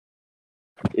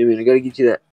I mean, I gotta get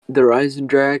you the Ryzen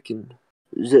Drac and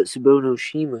Zetsubo no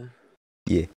Shima.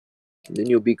 Yeah. And then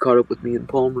you'll be caught up with me and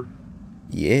Palmer.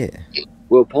 Yeah.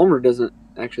 Well, Palmer doesn't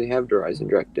actually have the Ryzen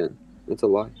Drac done. That's a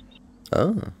lie.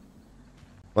 Oh.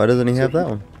 Why doesn't he have that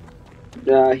one?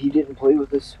 He didn't play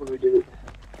with us when we did it.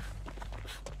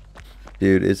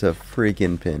 Dude, it's a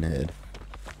freaking pinhead.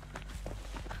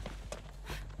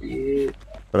 Yeah.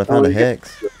 But I found a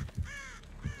hex.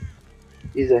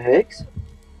 He's a hex?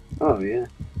 Oh, yeah.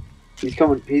 He's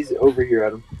coming. He's over here,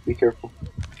 Adam. Be careful.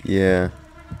 Yeah.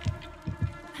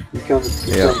 He's coming.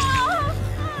 He's Yeah.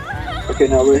 coming. Okay,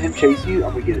 now let him chase you.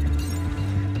 I'm gonna get it.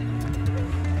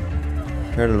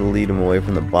 Try to lead him away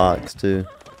from the box, too.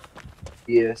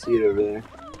 Yeah, I see it over there.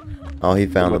 Oh, he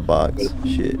found the box.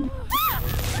 Shit.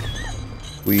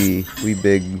 We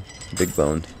big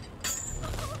boned.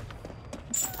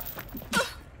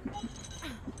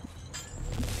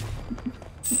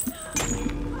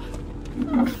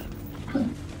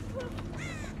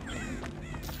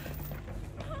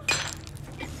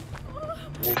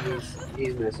 Yeah,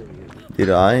 he's messing me up. Dude,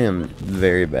 I am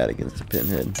very bad against the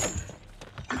pinhead.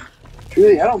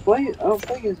 Truly, I don't play it. I don't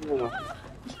play against him at all.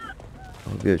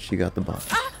 Oh, good. She got the box.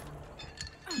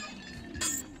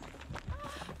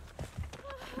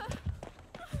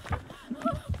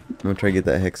 I'm gonna try to get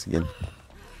that hex again.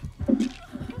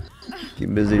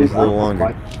 Keep busy just a little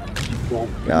longer.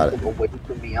 Got it. Away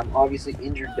from me. I'm obviously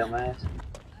injured, dumbass.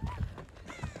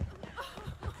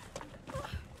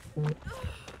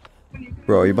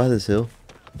 Bro, are you by this hill?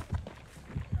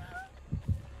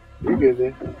 You're good,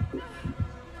 dude.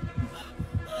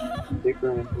 Dick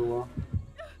running for a while.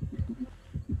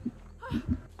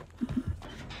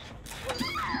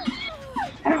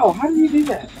 Ow! How did you do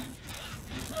that?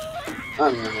 I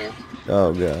don't know, man.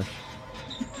 Oh god.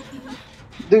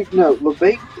 Dude, no,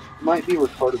 LeBaked might be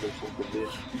retarded or something, dude.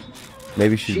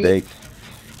 Maybe she's baked.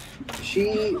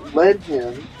 She led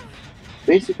him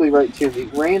basically right to me,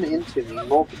 ran into me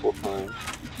multiple times,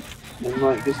 and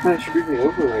like just kind of screwed me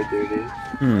over right there,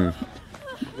 dude.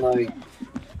 Like,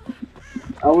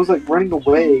 I was like running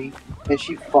away, and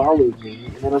she followed me,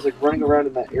 and then I was like running around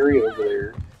in that area over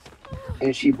there,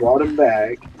 and she brought him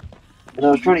back, and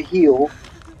I was trying to heal,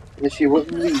 and then she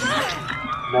wouldn't leave.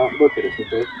 Now look at it, we're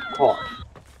both caught.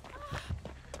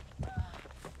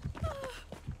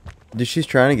 Dude, she's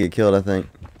trying to get killed, I think.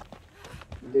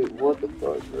 Dude, what the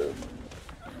fuck, bro?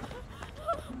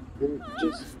 Then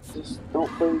just don't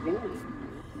play the game.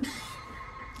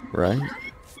 Right?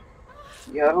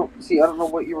 Yeah, I don't know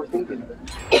what you were thinking.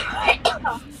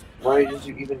 Why did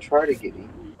you even try to get me?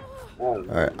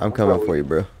 Alright, I'm coming for you,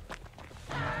 bro.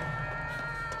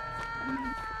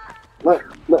 Let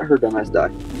her dumbass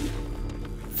die.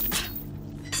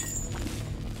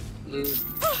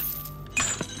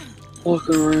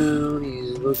 Walking around,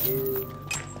 he's looking.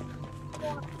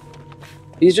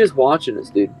 He's just watching us,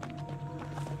 dude.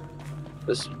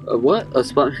 A what? A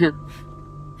spot man?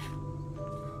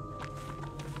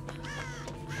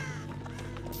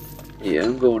 Yeah,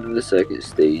 I'm going to the second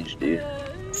stage, dude.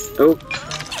 Oh.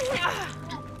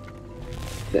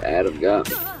 The Adam got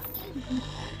me.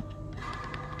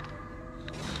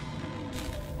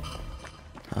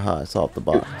 Haha, it's off the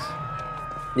box.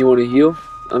 You want to heal?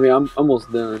 I mean, I'm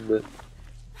almost done, but...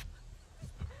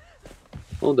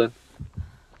 Hold on.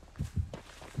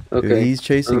 Okay. Dude, he's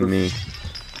chasing me.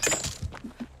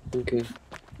 Okay.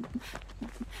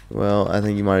 Well, I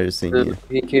think he might have just seen you.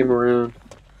 He came around.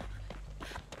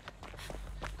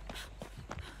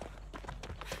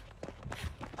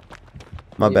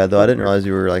 My bad, though. I didn't realize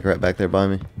you were, like, right back there by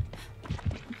me.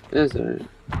 That's alright.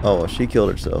 Oh, well, she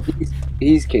killed herself.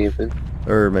 He's camping.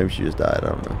 Or maybe she just died. I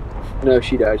don't know. No,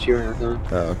 she died. She ran out of time.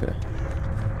 Oh, okay.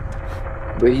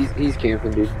 But he's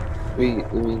camping, dude. I mean...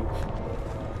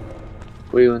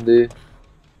 What do you want to do?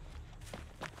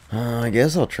 I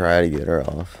guess I'll try to get her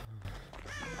off.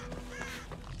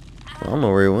 I don't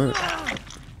know where he went. I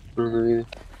don't know either.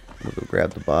 I'm gonna go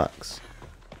grab the box.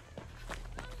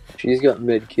 She's got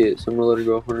med kit, so I'm gonna let her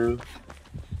go off on her own.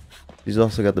 She's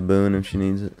also got the boon if she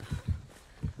needs it.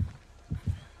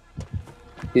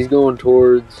 He's going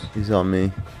towards... He's on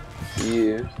me.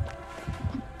 Yeah.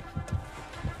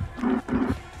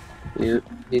 Yeah,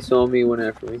 he saw me, went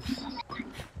after me.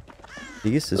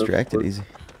 He gets distracted easy.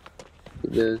 He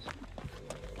does.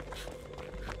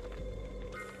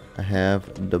 I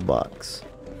have the box.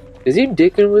 Is he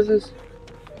dicking with us?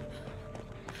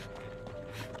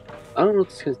 I don't know what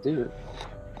this guy's doing.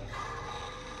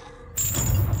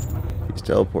 He's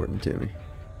teleporting to me.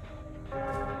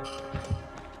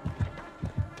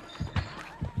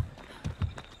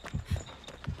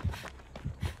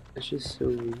 It's just so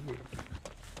weird.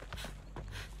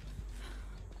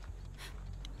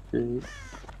 Alright.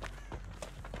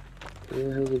 Where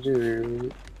the hell's the generator?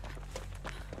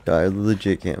 I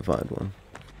legit can't find one.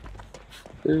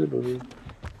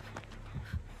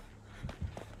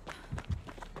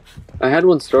 I had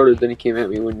one started, then he came at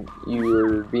me when you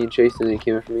were being chased, and then he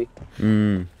came after me.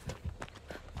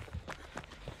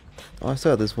 Oh, I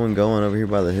saw this one going over here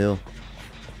by the hill.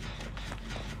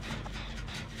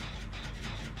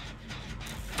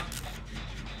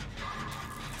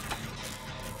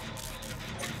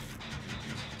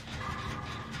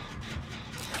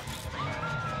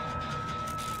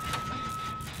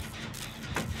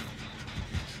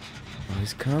 Oh,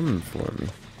 he's coming for me.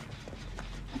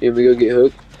 You want me to go get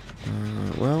hooked?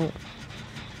 Well,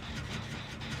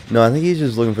 no, I think he's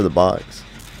just looking for the box.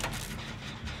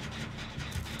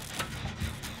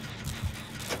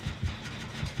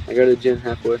 I got a gen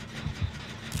halfway.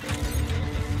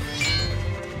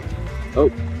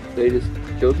 Oh, they just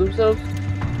killed themselves?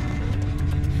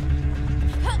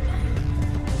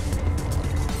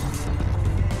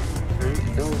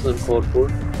 Alright, that was uncalled for.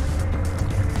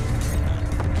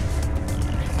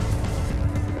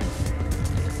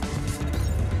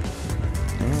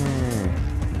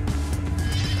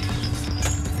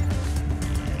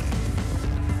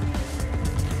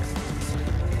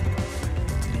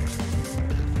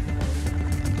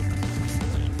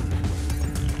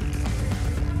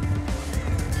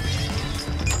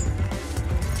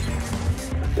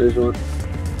 There's one.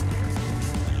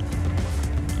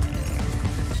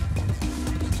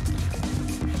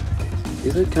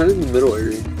 He's like kind of in the middle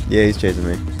area. Yeah, he's chasing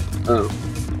me. Oh.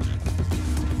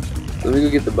 Let me go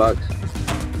get the box.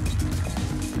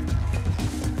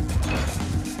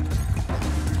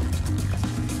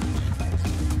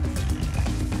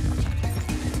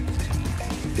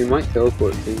 He might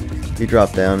teleport too. He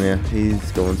dropped down, yeah.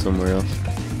 He's going somewhere else.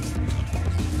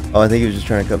 Oh, I think he was just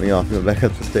trying to cut me off and go back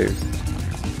up the stairs.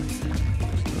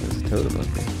 There's a totem up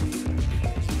there.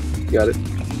 Got it.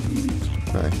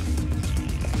 Nice.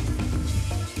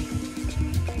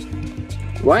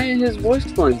 Why ain't his voice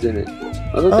lines in it? I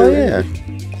thought Oh, they were yeah. in it.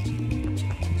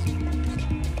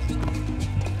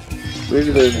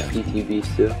 Maybe they're in the PTB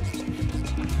still.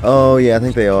 Oh, yeah, I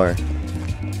think they are.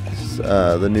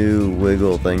 The new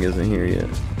wiggle thing isn't here yet.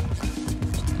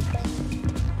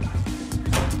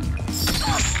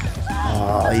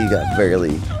 Oh, you got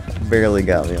barely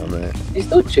got me on that. He's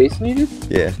still chasing you, dude?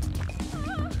 Yeah.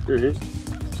 Mm-hmm.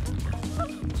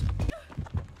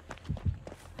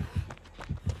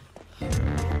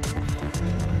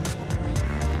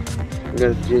 I got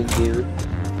a gen demon.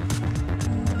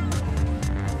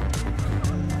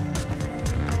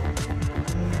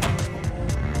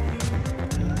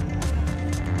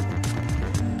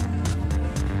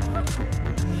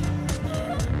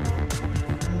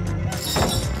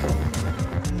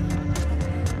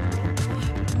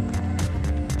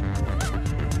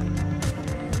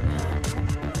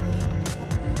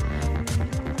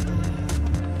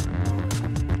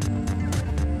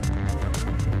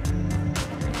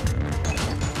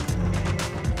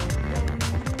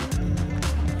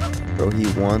 Bro, he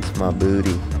wants my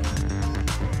booty.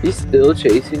 He's still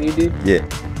chasing you, dude? Yeah.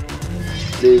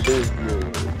 Dude, there's no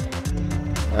way.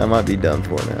 I might be done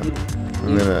for now.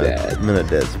 I'm in a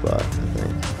dead spot, I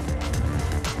think.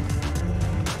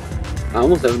 I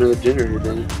almost have another generator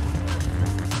then.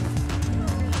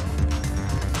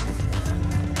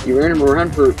 You ran him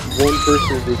around for one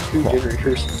person to two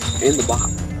generators and the bot.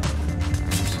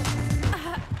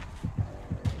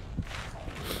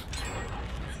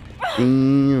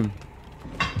 Damn.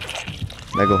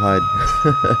 Now go hide.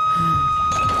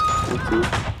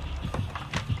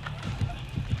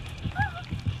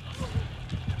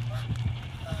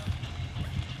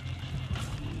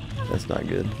 That's not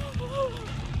good.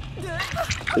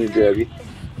 Let me grab you.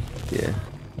 Yeah.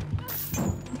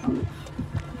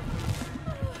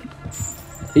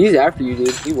 He's after you,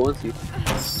 dude. He wants you.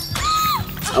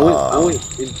 I went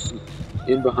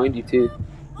in behind you too.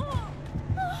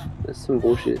 That's some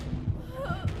bullshit.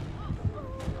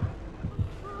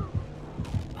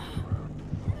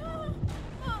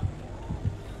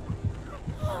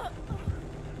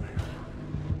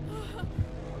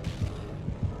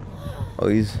 Oh,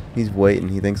 he's waiting.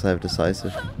 He thinks I have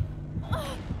decisive.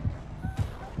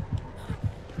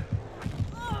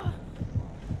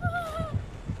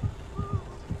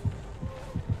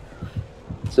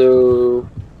 So.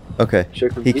 Okay.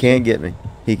 He can't get me.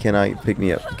 He cannot pick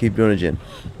me up. Keep doing a gen.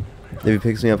 If he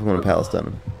picks me up, I'm gonna palace stun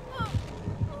him.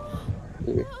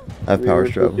 Okay. I have power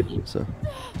struggle, so.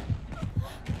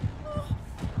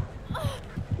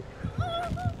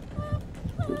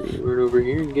 Run over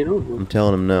here and get on. I'm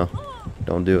telling him no.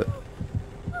 Don't do it.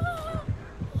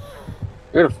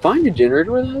 I gotta find a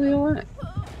generator. Where the hell are they all at?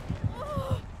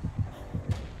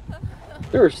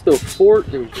 There are still 4.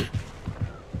 There we go.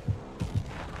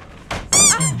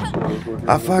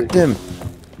 I fucked him.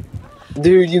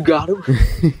 Dude, you got him.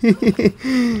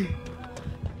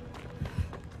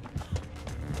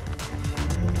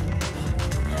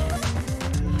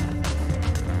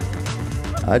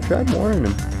 I tried warning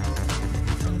him.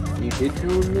 You did tell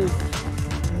him that.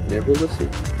 Never listen.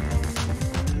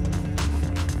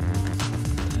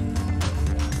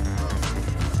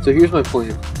 So here's my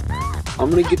plan. I'm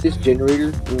gonna get this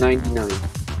generator 99.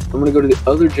 I'm gonna go to the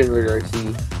other generator I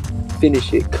see,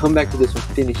 finish it, come back to this one,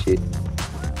 finish it.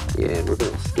 Yeah, and we're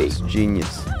gonna escape. It's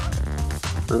genius.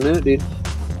 I know, dude.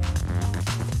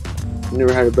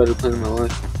 Never had a better plan in my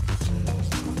life.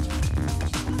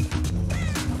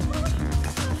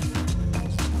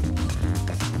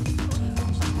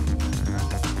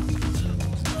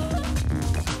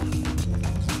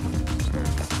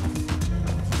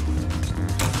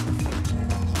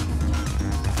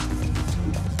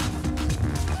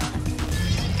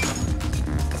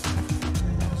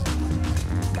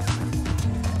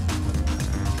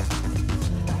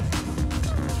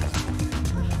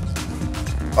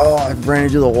 Oh, I ran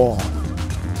into the wall.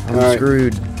 I'm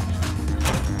screwed.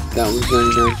 That one's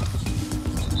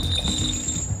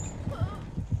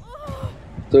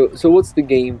 99. So what's the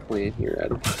game plan here,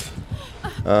 Adam?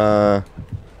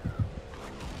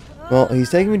 Well,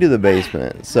 he's taking me to the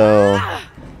basement, so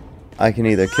I can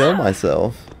either kill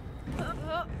myself.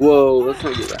 Whoa, let's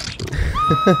not get rational.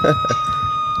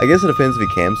 I guess it depends if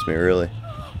he camps me, really.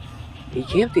 He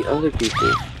camped the other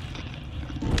people.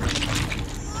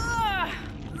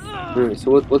 Alright,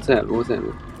 so what's happening? What's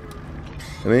happening?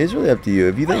 I mean, it's really up to you.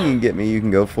 If you think you can get me, you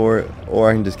can go for it, or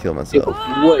I can just kill myself.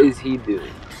 What is he doing?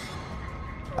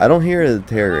 I don't hear the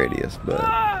terror radius, but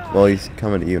well, he's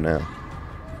coming to you now.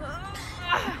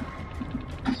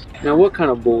 Now, what kind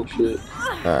of bullshit?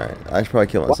 Alright, I should probably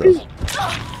kill myself.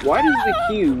 Why does the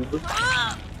cube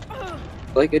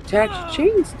like attach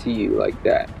chains to you like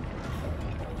that?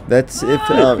 That's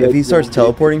if he starts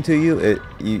teleporting to you,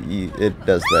 it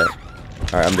does that.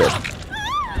 Alright, I'm dead.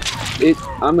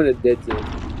 I'm in a dead zone.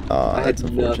 I that's had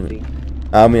unfortunate. nothing.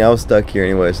 I mean, I was stuck here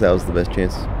anyway, so that was the best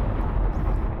chance.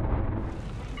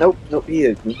 Nope,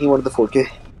 he wanted the 4K.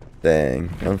 Dang,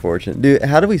 unfortunate. Dude,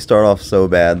 how did we start off so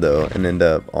bad, though, and end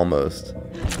up almost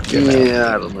getting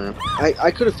out? I don't know.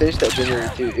 I could have finished that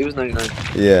generator, too. It was 99.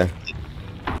 Yeah.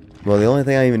 Well, the only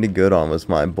thing I even did good on was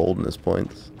my boldness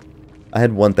points. I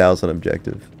had 1,000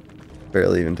 objective.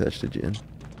 Barely even touched a gen.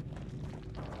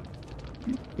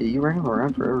 Yeah, you ran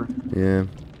around forever. Yeah.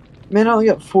 Man, I only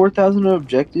got 4,000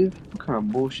 objective? What kind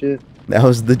of bullshit? That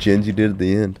was the gens you did at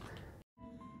the end.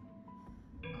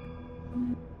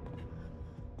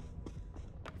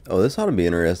 Oh, this ought to be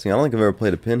interesting. I don't think I've ever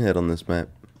played a pinhead on this map.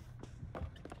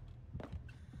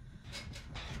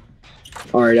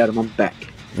 Alright, Adam, I'm back.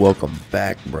 Welcome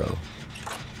back, bro.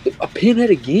 A pinhead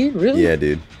again? Really? Yeah,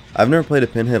 dude. I've never played a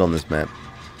pinhead on this map.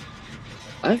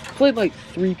 I've played like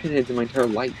 3 pinheads in my entire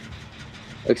life.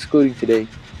 Excluding today.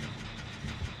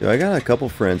 Dude, I got a couple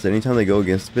friends. Anytime they go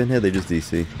against a pinhead, they just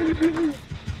DC.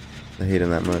 I hate him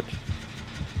that much.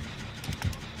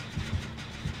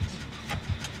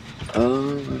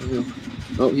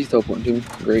 Oh, he's teleporting to me.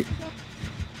 Great.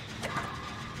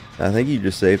 I think he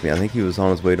just saved me. I think he was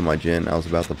on his way to my gen. I was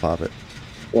about to pop it.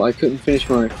 Well, I couldn't finish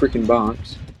my freaking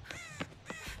box.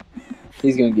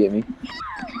 He's gonna get me.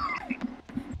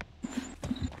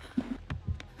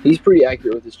 He's pretty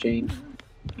accurate with his chain.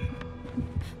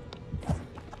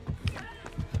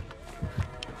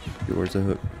 Dude, where's the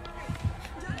hook?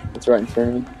 It's right in front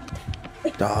of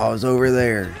me. Oh, I was over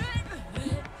there.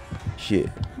 Shit.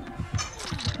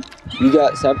 You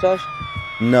got sabotage?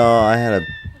 No, I had a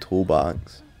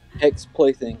toolbox. Hex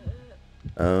plaything.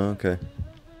 Oh, okay.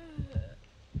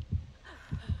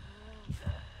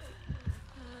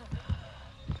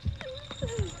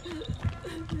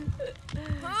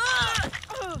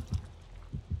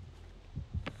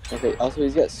 Okay, also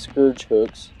he's got scourge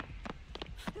hooks.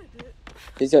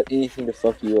 He's got anything to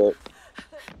fuck you up.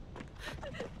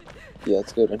 Yeah,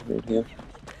 let's go down here. Yeah.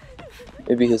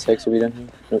 Maybe his hex will be down here.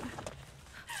 Nope.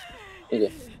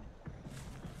 Okay.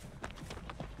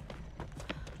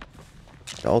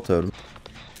 All totem.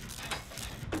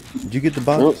 Did you get the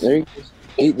box? Nope, there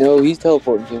he goes. No, he's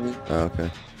teleporting to me. Oh, okay.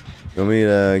 You want me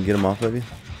to get him off of you?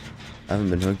 I haven't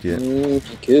been hooked yet. If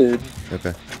you could.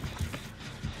 Okay.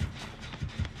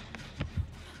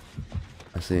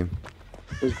 I see him.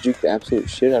 Just juke the absolute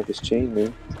shit out of his chain,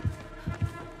 man.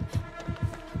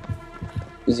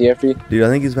 Is he after you? Dude, I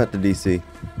think he's about to DC.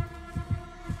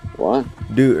 Why?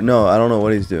 Dude, no, I don't know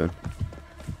what he's doing.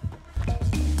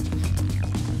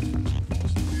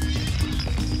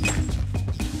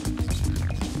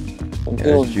 Yeah,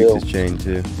 Bill there's and Bill. Jukes' chain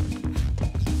too.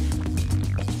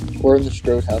 We're in the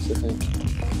Strode house, I think.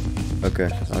 Okay,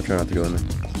 I'll try not to go in there.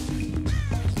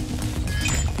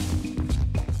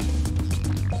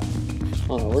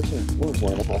 Oh no, where's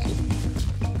more in the house?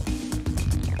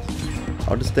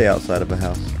 I'll just stay outside of a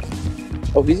house.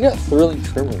 Oh, he's got thrilling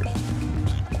trimmers.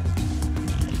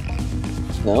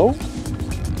 No?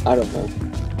 I don't know.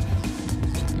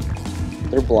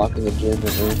 They're blocking the gym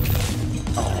right now.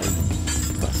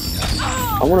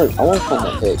 I wanna find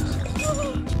that Higgs.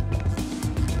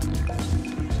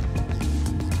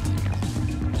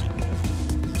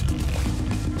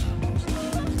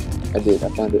 I did, I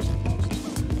found it.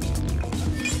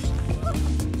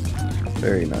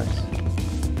 Very nice.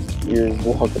 You're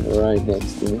walking right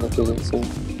next to me. I didn't see.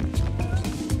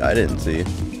 I didn't see you.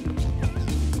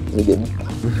 You didn't.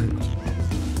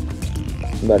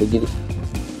 I'm about to get it.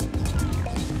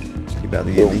 You about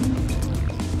to get me?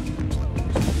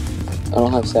 I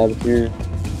don't have Sabbath here.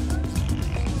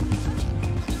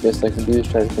 Best I can do is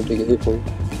try to come take a hit for you.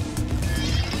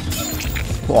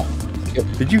 Oh. Yep.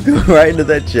 Did you go right into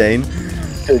that chain?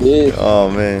 Sure did. Oh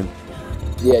man.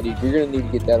 Yeah, dude, you're gonna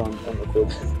need to get that on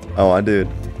record. Oh, I did.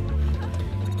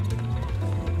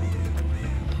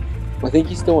 I think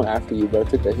he's still went after you, but I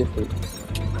took that hit for you.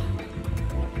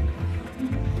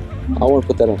 I want to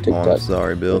put that on TikTok. Oh, I'm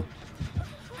sorry, Bill.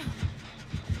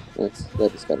 That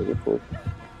just got to go forward.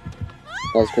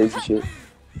 That was crazy shit.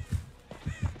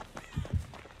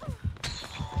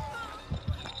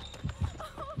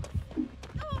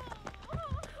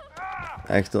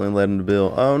 I accidentally led him to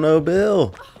Bill. Oh no,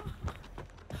 Bill!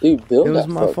 Dude, Bill It was got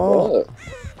my fucked fault. up.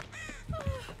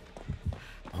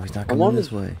 Oh, he's not I'm coming on this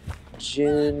the- way.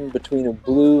 Gin between a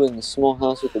blue and the small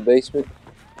house with the basement.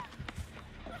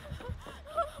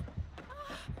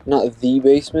 Not the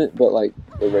basement, but like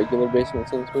the regular basement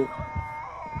sense.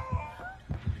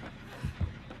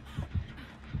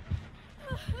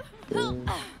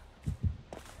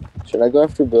 Should I go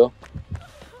after Bill?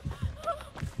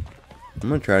 I'm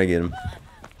gonna try to get him.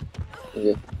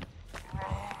 Okay.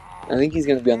 I think he's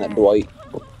gonna be on that Dwight.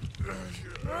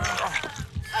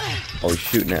 Oh, he's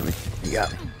shooting at me. He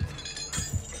got me.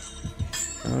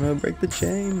 Oh no, break the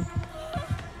chain.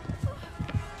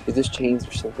 If this chains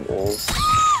or something else.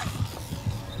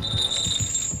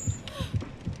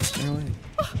 No way.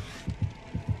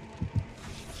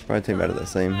 Probably take him out of that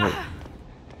same hit.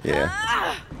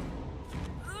 Yeah.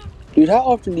 Dude, how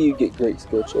often do you get great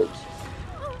skill checks?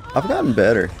 I've gotten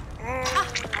better.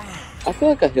 I feel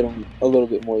like I hit him a little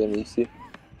bit more than I used to.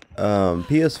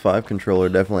 PS5 controller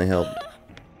definitely helped.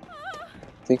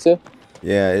 Think so?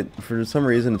 Yeah, for some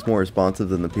reason it's more responsive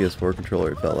than the PS4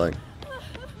 controller, it felt like.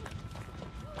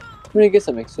 I mean, I guess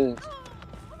that makes sense.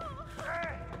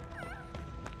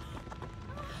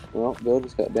 Well, Bill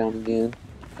just got down again.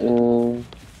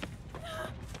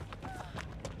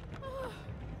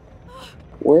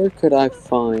 Where could I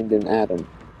find an Adam?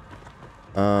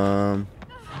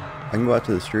 I can go out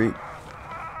to the street.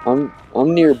 I'm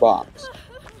near box.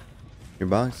 Your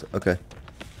box? Okay.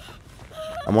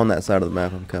 I'm on that side of the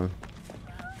map, I'm coming.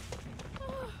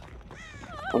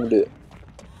 I'm gonna do it.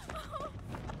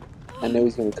 I know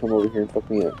he's gonna come over here and fuck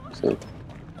me up, so.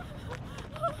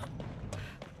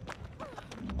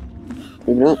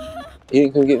 Maybe not. He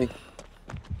didn't come get me.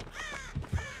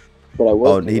 But I was.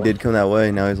 Oh, he did come that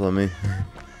way, now he's on me.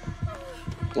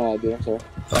 Oh, dude, I'm sorry.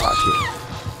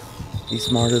 Oh, shit. He's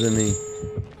smarter than me.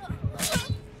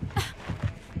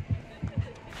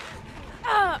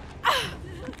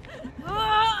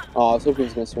 Oh, I was hoping he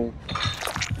was gonna swing.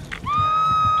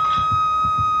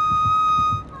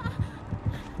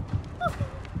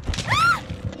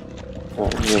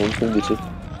 Alright, I'm just gonna get you.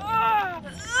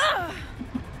 I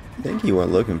think he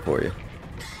went looking for you.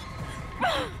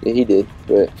 Yeah, he did,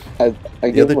 but I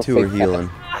The gave other him a two are fake healing.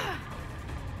 pass.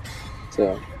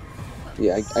 So,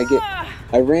 yeah,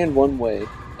 I ran one way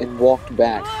and walked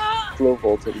back, flow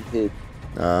vaulted and hid.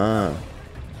 Ah.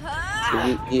 So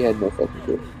he had no fucking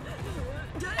clue.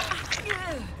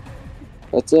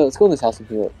 Let's go in this house and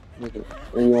heal up.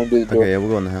 Or you want to do the door? Okay, yeah, we'll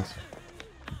go in the house.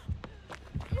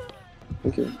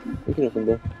 We can open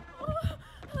the door.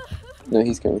 No,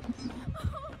 he's coming.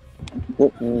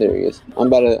 Oh, there he is. I'm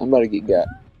about to get got.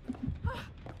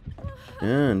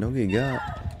 Yeah, don't get got.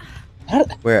 How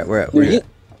Where at? Where Dude, you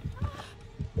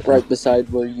at? right beside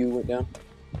where you went down.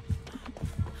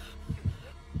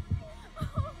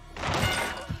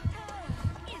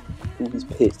 Ooh, he's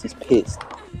pissed. He's pissed.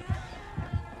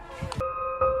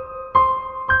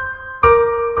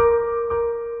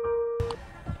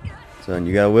 Son,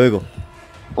 you gotta wiggle.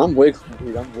 I'm wiggling,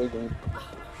 dude. I'm wiggling.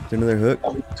 It's another hook.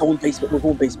 Oh, we're going basement. We're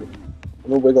going basement. I'm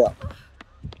gonna wiggle out.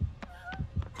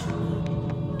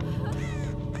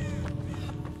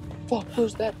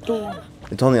 Where's that door?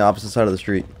 It's on the opposite side of the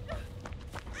street.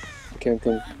 Okay, I'm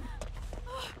coming.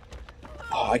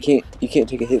 Oh, I can't. You can't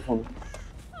take a hit from me.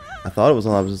 I thought it was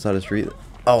on the opposite side of the street.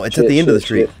 Oh, it's at the end of the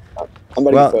street. I'm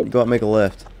about Go to out, get fucked. go out, make a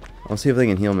left. I'll see if they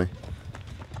can heal me.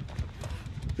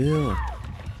 Bill.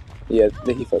 Yeah,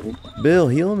 he fucked me. Bill,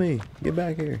 heal me. Get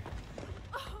back here.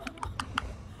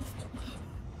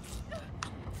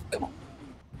 Come on.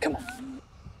 Come on.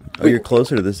 Oh, you're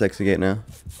closer to this exit gate now.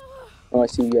 Oh, I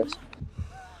see you guys.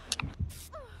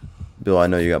 Bill, I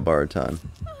know you got borrowed time.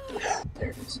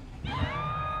 There it is.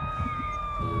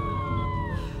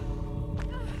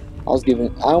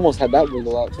 I almost had that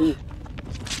wiggle out too.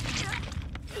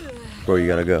 Bro, you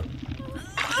gotta go.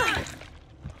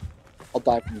 I'll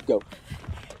die from you. Go.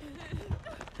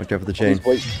 Watch out for the chain.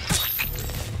 Please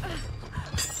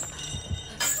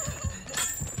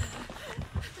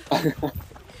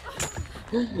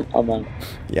wait. I'm out.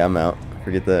 Yeah, I'm out.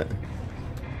 Forget that.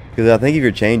 Because I think if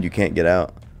you're chained, you can't get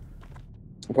out.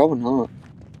 Probably not.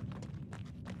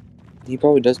 He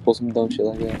probably does pull some dumb shit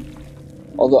like that.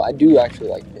 Although I do actually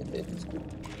like Mended. It's cool.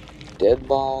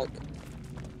 Deadlock,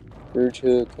 Urge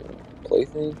Hook, and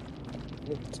Plaything.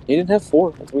 He didn't have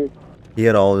 4. That's weird. He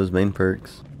had all of his main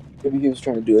perks. Maybe he was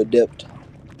trying to do Adept.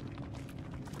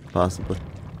 Possibly.